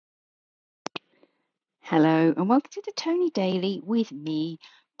Hello, and welcome to the Tony Daily with me,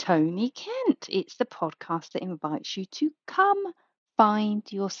 Tony Kent. It's the podcast that invites you to come find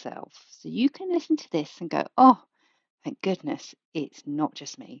yourself so you can listen to this and go, oh, thank goodness, it's not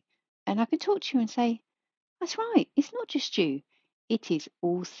just me. And I can talk to you and say, that's right, it's not just you, it is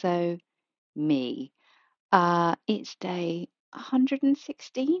also me. It's day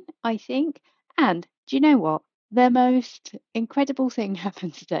 116, I think. And do you know what? The most incredible thing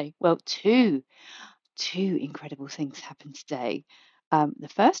happened today. Well, two incredible things happened today. The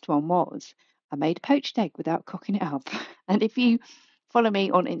first one was I made a poached egg without cooking it up. And if you follow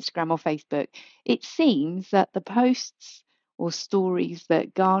me on Instagram or Facebook, it seems that the posts or stories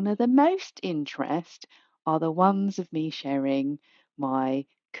that garner the most interest are the ones of me sharing my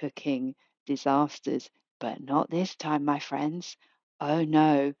cooking disasters. But not this time, my friends. Oh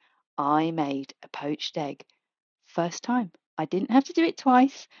no, I made a poached egg. First time. I didn't have to do it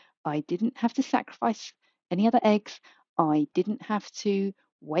twice. I didn't have to sacrifice any other eggs. I didn't have to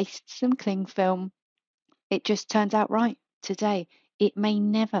waste some cling film. It just turned out right today. It may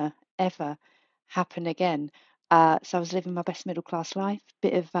never, ever happen again. So I was living my best middle class life,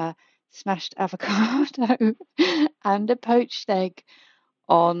 bit of smashed avocado and a poached egg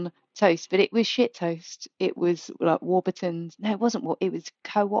on toast, but it was shit toast. It was like Warburton's. No, it wasn't. It was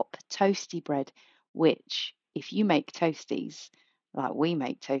Co-op toasty bread, which if you make toasties like we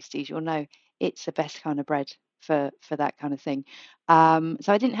make toasties, you'll know it's the best kind of bread for that kind of thing. So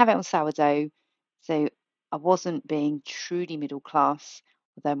I didn't have it on sourdough, so I wasn't being truly middle class.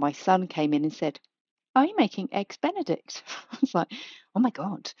 Although my son came in and said, "Are you making eggs Benedict?" I was like, "Oh my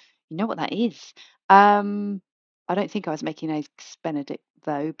God, you know what that is?" Um, I don't think I was making eggs Benedict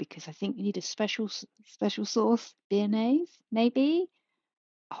though, because I think you need a special sauce, béarnaise, maybe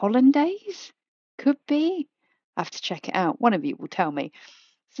hollandaise, could be. I have to check it out. One of you will tell me.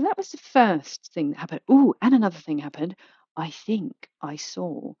 So that was the first thing that happened. Oh, and another thing happened. I think I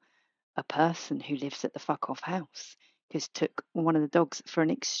saw a person who lives at the fuck off house because took one of the dogs for an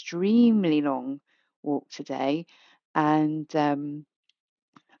extremely long walk today, and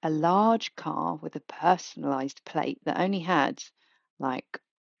a large car with a personalized plate that only had like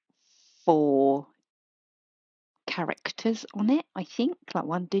four characters on it, I think, like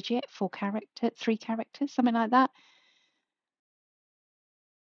one digit, three characters, something like that.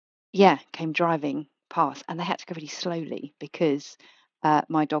 Yeah, came driving past, and they had to go really slowly because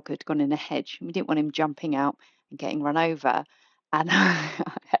my dog had gone in a hedge. We didn't want him jumping out and getting run over. And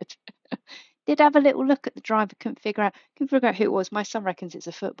did have a little look at the driver, couldn't figure out who it was. My son reckons it's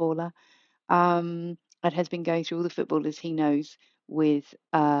a footballer, and has been going through all the footballers he knows with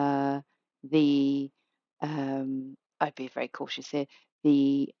the I'd be very cautious here,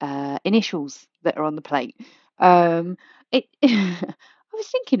 the initials that are on the plate. It I was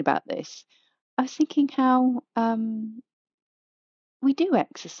thinking about this. I was thinking how we do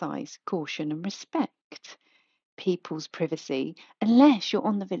exercise caution and respect people's privacy unless you're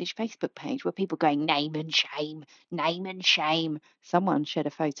on the village Facebook page where people going name and shame, name and shame. Someone shared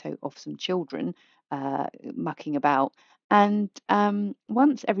a photo of some children mucking about. And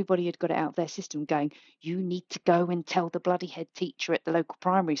once everybody had got it out of their system going, you need to go and tell the bloody head teacher at the local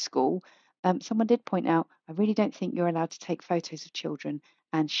primary school. Someone did point out, I really don't think you're allowed to take photos of children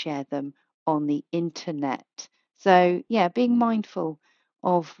and share them on the internet. So, yeah, being mindful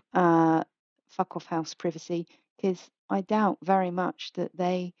of fuck off house privacy because I doubt very much that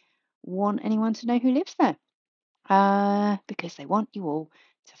they want anyone to know who lives there. Because they want you all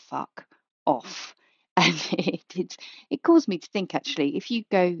to fuck off. And it caused me to think actually, if you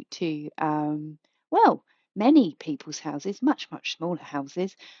go to well, many people's houses, much smaller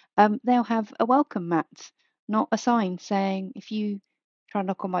houses, they'll have a welcome mat, not a sign saying if you try and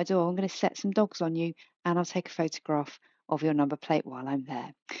knock on my door, I'm going to set some dogs on you and I'll take a photograph of your number plate while I'm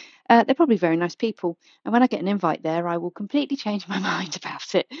there. They're probably very nice people, and when I get an invite there, I will completely change my mind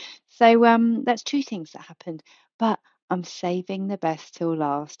about it. So that's two things that happened, but I'm saving the best till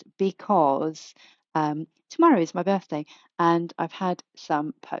last because tomorrow is my birthday, and I've had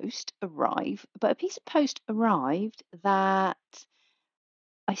some post arrive, but a piece of post arrived that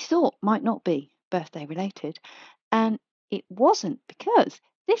I thought might not be birthday related, and it wasn't because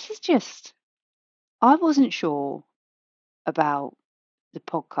this is just I wasn't sure about the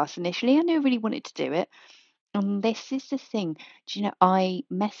podcast initially. I never really wanted to do it. And this is the thing. Do you know, I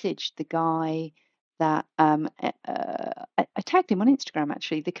messaged the guy that I tagged him on Instagram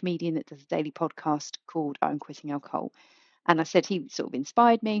actually, the comedian that does a daily podcast called I'm Quitting Alcohol. And I said he sort of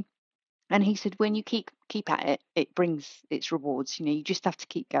inspired me. And he said, when you keep at it, it brings its rewards. You know, you just have to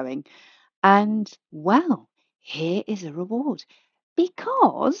keep going. And well, here is a reward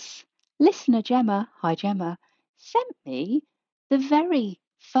because listener Gemma, hi Gemma, sent me the very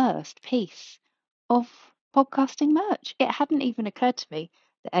first piece of podcasting merch. It hadn't even occurred to me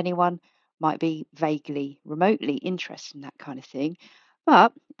that anyone might be vaguely, remotely interested in that kind of thing.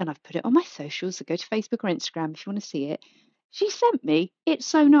 But, and I've put it on my socials, so go to Facebook or Instagram if you want to see it. She sent me, it's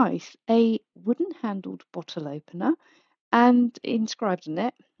so nice, a wooden handled bottle opener, and inscribed on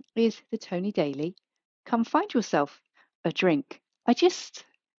it is the Tony Daly. Come find yourself a drink. I just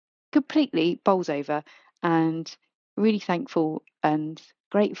completely bowls over and really thankful and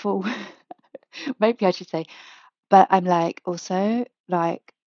grateful. Maybe I should say, but I'm like also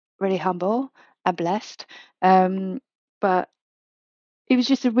like really humble and blessed. But it was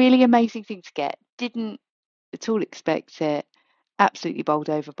just a really amazing thing to get. Didn't at all expect it. Absolutely bowled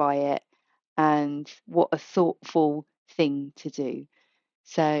over by it. And what a thoughtful thing to do.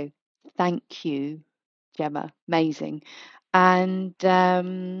 So thank you, Gemma. Amazing. And it's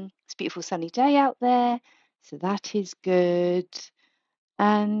a beautiful sunny day out there. So that is good.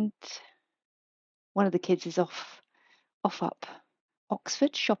 And one of the kids is off up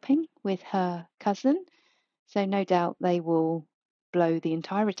Oxford shopping with her cousin. So no doubt they will blow the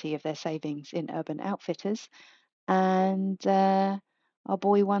entirety of their savings in Urban Outfitters. And our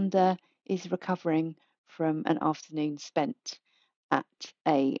boy Wonder is recovering from an afternoon spent at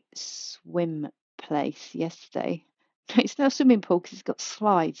a swim place yesterday. It's not a swimming pool because it's got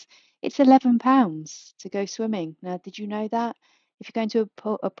slides. It's £11 to go swimming. Now, did you know that? If you're going to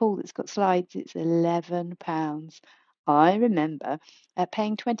a pool that's got slides, it's £11. I remember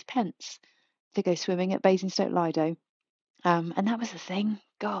paying 20 pence to go swimming at Basingstoke Lido. And that was a thing.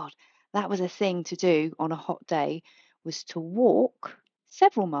 God, that was a thing to do on a hot day, was to walk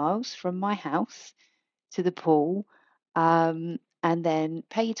several miles from my house to the pool, and then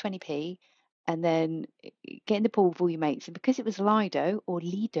pay your 20p, and then get in the pool with all your mates. And because it was Lido, or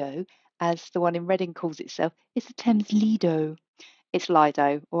Lido, as the one in Reading calls itself, it's the Thames Lido. It's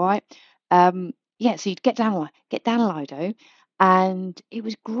Lido, all right. Yeah, so you'd get down Lido, and it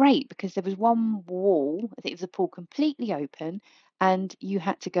was great because there was one wall. I think it was a pool completely open, and you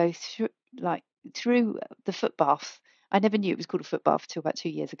had to go through through the footbath. I never knew it was called a footbath until about 2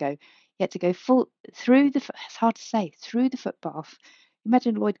 years ago. You had to go full through the. It's hard to say through the footbath.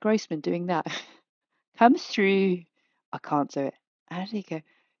 Imagine Lloyd Grossman doing that. Comes through. I can't do it. How did he go?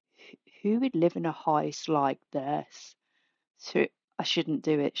 Who would live in a house like this? So I shouldn't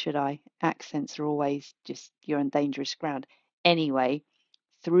do it, should I? Accents are always just you're on dangerous ground. Anyway,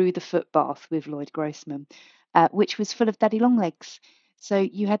 through the footbath with Lloyd Grossman, which was full of daddy long legs. So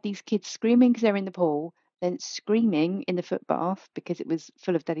you had these kids screaming because they're in the pool, then screaming in the footbath because it was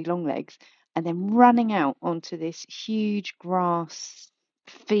full of daddy long legs, and then running out onto this huge grass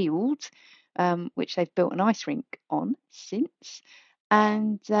field, which they've built an ice rink on since.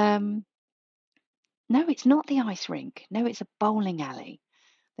 And no, it's not the ice rink. No, it's a bowling alley.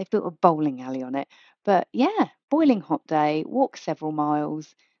 They've built a bowling alley on it. But yeah, boiling hot day, walk several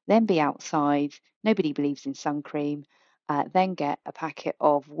miles, then be outside. Nobody believes in sun cream. Then get a packet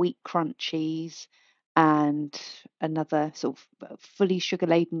of wheat crunchies and another sort of fully sugar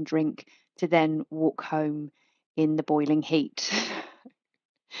laden drink to then walk home in the boiling heat.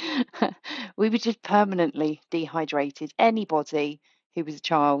 We were just permanently dehydrated. Anybody who was a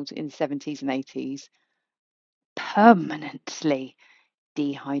child in the 70s and 80s, permanently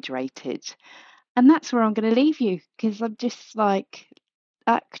dehydrated. And that's where I'm going to leave you because I'm just like,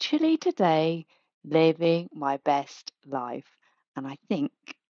 actually, today, living my best life. And I think,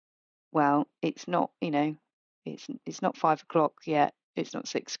 well, it's not, it's not 5 o'clock yet. It's not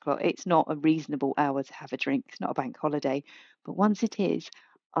 6 o'clock. It's not a reasonable hour to have a drink. It's not a bank holiday. But once it is,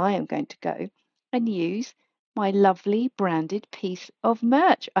 I am going to go and use my lovely branded piece of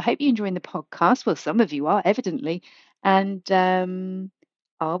merch. I hope you're enjoying the podcast. Well, some of you are, evidently. And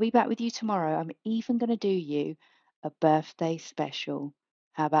I'll be back with you tomorrow. I'm even going to do you a birthday special.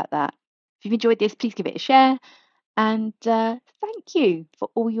 How about that? If you've enjoyed this, please give it a share. And thank you for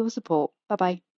all your support. Bye bye.